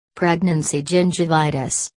Pregnancy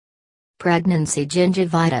gingivitis. Pregnancy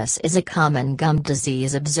gingivitis is a common gum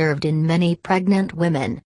disease observed in many pregnant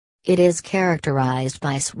women. It is characterized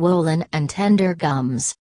by swollen and tender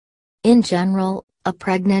gums. In general, a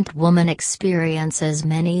pregnant woman experiences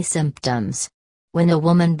many symptoms. When a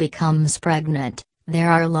woman becomes pregnant,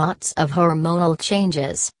 there are lots of hormonal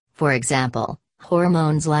changes. For example,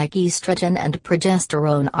 hormones like estrogen and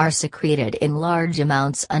progesterone are secreted in large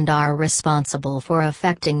amounts and are responsible for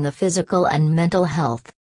affecting the physical and mental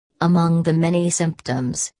health. Among the many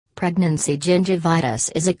symptoms, pregnancy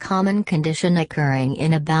gingivitis is a common condition occurring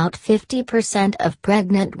in about 50% of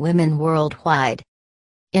pregnant women worldwide.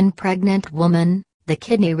 In pregnant women, the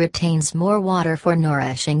kidney retains more water for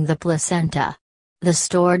nourishing the placenta. The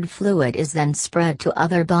stored fluid is then spread to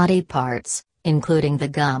other body parts, including the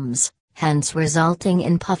gums, hence resulting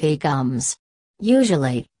in puffy gums.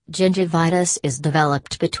 Usually, gingivitis is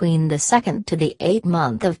developed between the 2nd to the 8th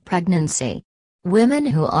month of pregnancy. Women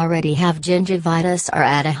who already have gingivitis are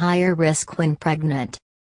at a higher risk when pregnant.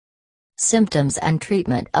 Symptoms and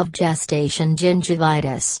treatment of gestation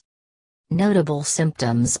gingivitis. Notable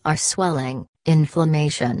symptoms are swelling,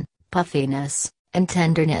 inflammation, puffiness, and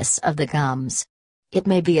tenderness of the gums. It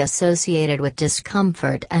may be associated with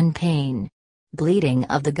discomfort and pain. Bleeding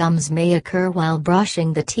of the gums may occur while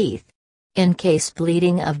brushing the teeth. In case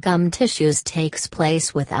bleeding of gum tissues takes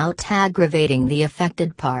place without aggravating the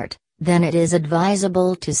affected part, then it is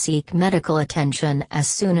advisable to seek medical attention as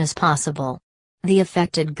soon as possible. The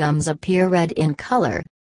affected gums appear red in color.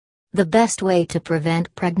 The best way to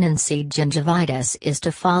prevent pregnancy gingivitis is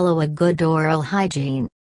to follow a good oral hygiene.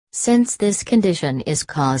 Since this condition is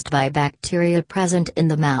caused by bacteria present in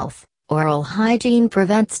the mouth, oral hygiene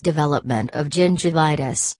prevents development of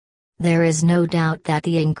gingivitis. There is no doubt that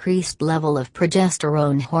the increased level of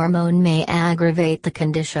progesterone hormone may aggravate the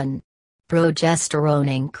condition.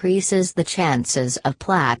 Progesterone increases the chances of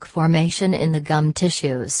plaque formation in the gum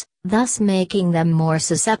tissues, thus making them more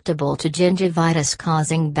susceptible to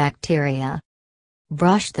gingivitis-causing bacteria.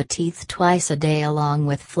 Brush the teeth twice a day along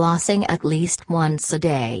with flossing at least once a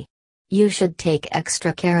day. You should take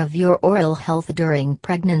extra care of your oral health during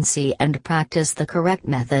pregnancy and practice the correct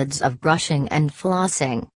methods of brushing and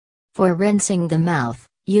flossing. For rinsing the mouth,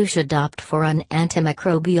 you should opt for an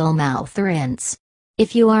antimicrobial mouth rinse.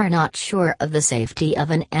 If you are not sure of the safety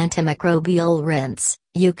of an antimicrobial rinse,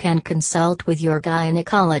 you can consult with your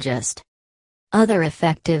gynecologist. Other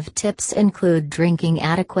effective tips include drinking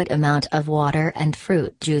adequate amount of water and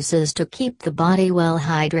fruit juices to keep the body well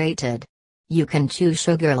hydrated. You can chew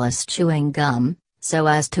sugarless chewing gum, so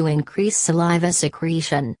as to increase saliva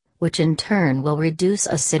secretion, which in turn will reduce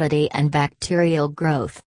acidity and bacterial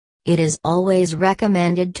growth. It is always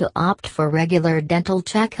recommended to opt for regular dental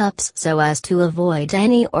checkups so as to avoid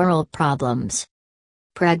any oral problems.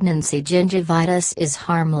 Pregnancy gingivitis is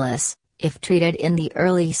harmless, if treated in the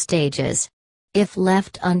early stages. If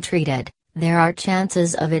left untreated, there are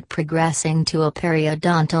chances of it progressing to a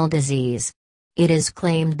periodontal disease. It is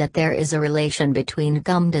claimed that there is a relation between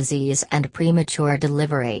gum disease and premature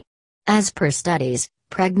delivery. As per studies,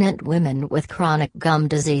 pregnant women with chronic gum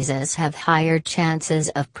diseases have higher chances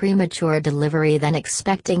of premature delivery than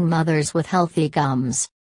expecting mothers with healthy gums.